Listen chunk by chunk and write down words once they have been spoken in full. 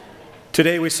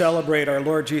Today we celebrate our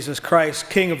Lord Jesus Christ,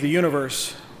 King of the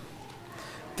universe.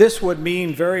 This would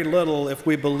mean very little if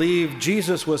we believed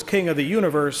Jesus was King of the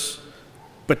universe,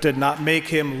 but did not make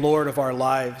him Lord of our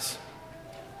lives.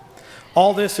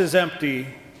 All this is empty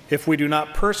if we do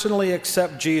not personally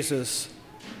accept Jesus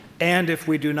and if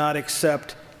we do not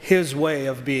accept his way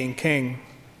of being king.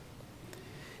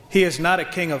 He is not a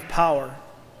king of power.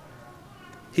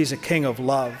 He's a king of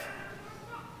love.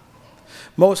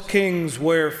 Most kings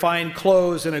wear fine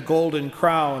clothes and a golden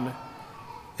crown,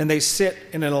 and they sit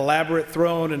in an elaborate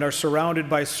throne and are surrounded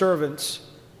by servants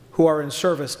who are in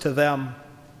service to them.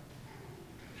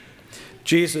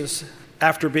 Jesus,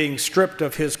 after being stripped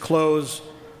of his clothes,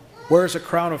 wears a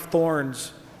crown of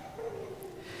thorns.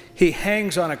 He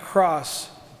hangs on a cross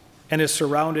and is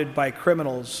surrounded by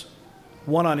criminals,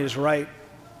 one on his right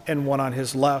and one on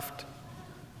his left.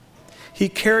 He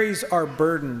carries our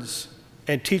burdens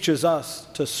and teaches us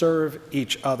to serve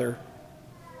each other.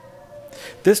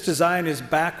 This design is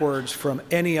backwards from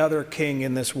any other king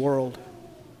in this world.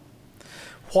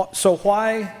 So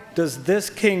why does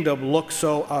this kingdom look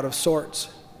so out of sorts?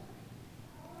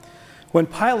 When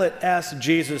Pilate asked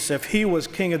Jesus if he was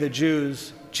king of the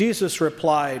Jews, Jesus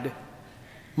replied,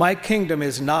 "My kingdom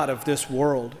is not of this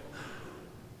world."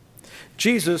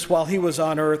 Jesus, while he was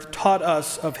on earth, taught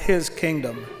us of his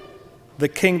kingdom, the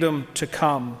kingdom to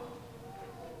come.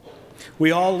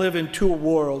 We all live in two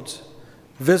worlds,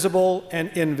 visible and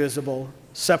invisible,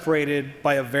 separated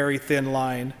by a very thin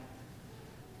line.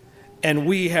 And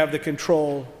we have the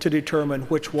control to determine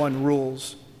which one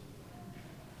rules.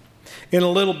 In a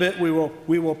little bit, we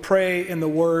will pray in the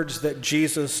words that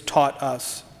Jesus taught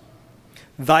us.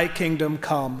 Thy kingdom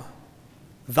come,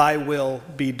 thy will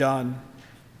be done.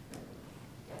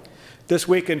 This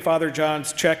week in Father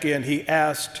John's check-in, he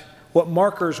asked what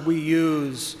markers we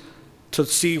use to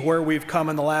see where we've come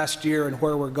in the last year and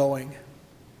where we're going.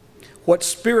 What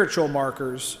spiritual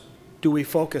markers do we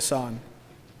focus on?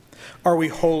 Are we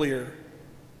holier,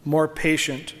 more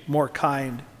patient, more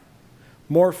kind,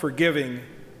 more forgiving,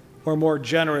 or more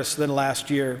generous than last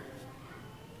year?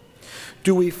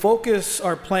 Do we focus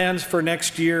our plans for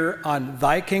next year on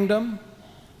thy kingdom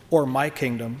or my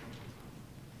kingdom?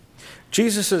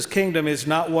 Jesus' kingdom is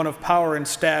not one of power and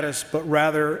status, but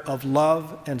rather of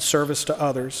love and service to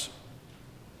others.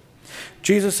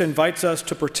 Jesus invites us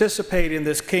to participate in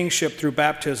this kingship through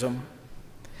baptism.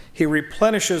 He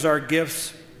replenishes our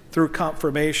gifts through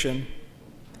confirmation.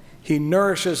 He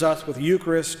nourishes us with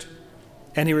Eucharist,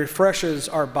 and he refreshes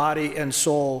our body and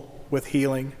soul with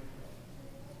healing.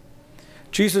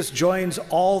 Jesus joins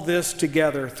all this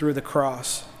together through the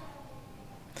cross.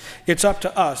 It's up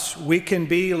to us. We can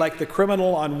be like the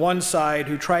criminal on one side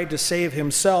who tried to save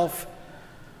himself,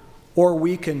 or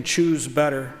we can choose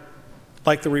better,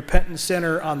 like the repentant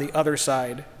sinner on the other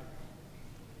side,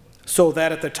 so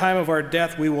that at the time of our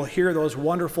death we will hear those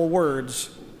wonderful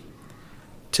words,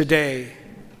 "Today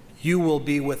you will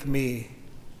be with me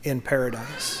in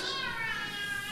paradise."